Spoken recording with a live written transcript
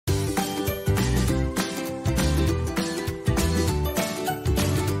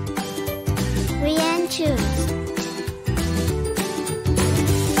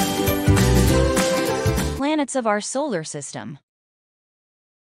planets of our solar system.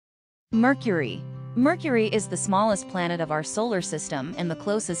 Mercury. Mercury is the smallest planet of our solar system and the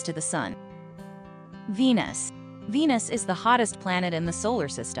closest to the Sun. Venus. Venus is the hottest planet in the solar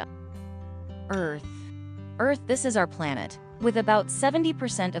system. Earth. Earth, this is our planet, with about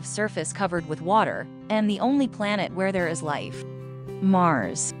 70% of surface covered with water, and the only planet where there is life.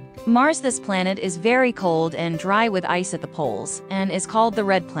 Mars. Mars, this planet is very cold and dry with ice at the poles, and is called the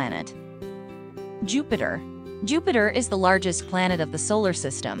red planet. Jupiter. Jupiter is the largest planet of the solar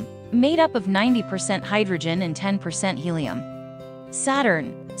system, made up of 90% hydrogen and 10% helium.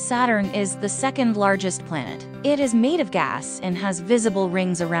 Saturn. Saturn is the second largest planet. It is made of gas and has visible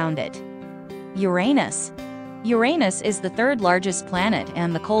rings around it. Uranus. Uranus is the third largest planet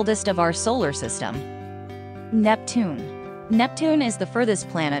and the coldest of our solar system. Neptune. Neptune is the furthest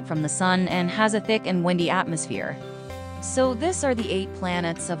planet from the Sun and has a thick and windy atmosphere. So these are the 8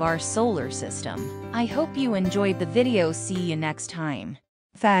 planets of our solar system. I hope you enjoyed the video. See you next time.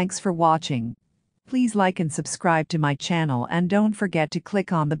 Thanks for watching. Please like and subscribe to my channel and don't forget to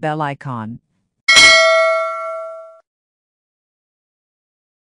click on the bell icon.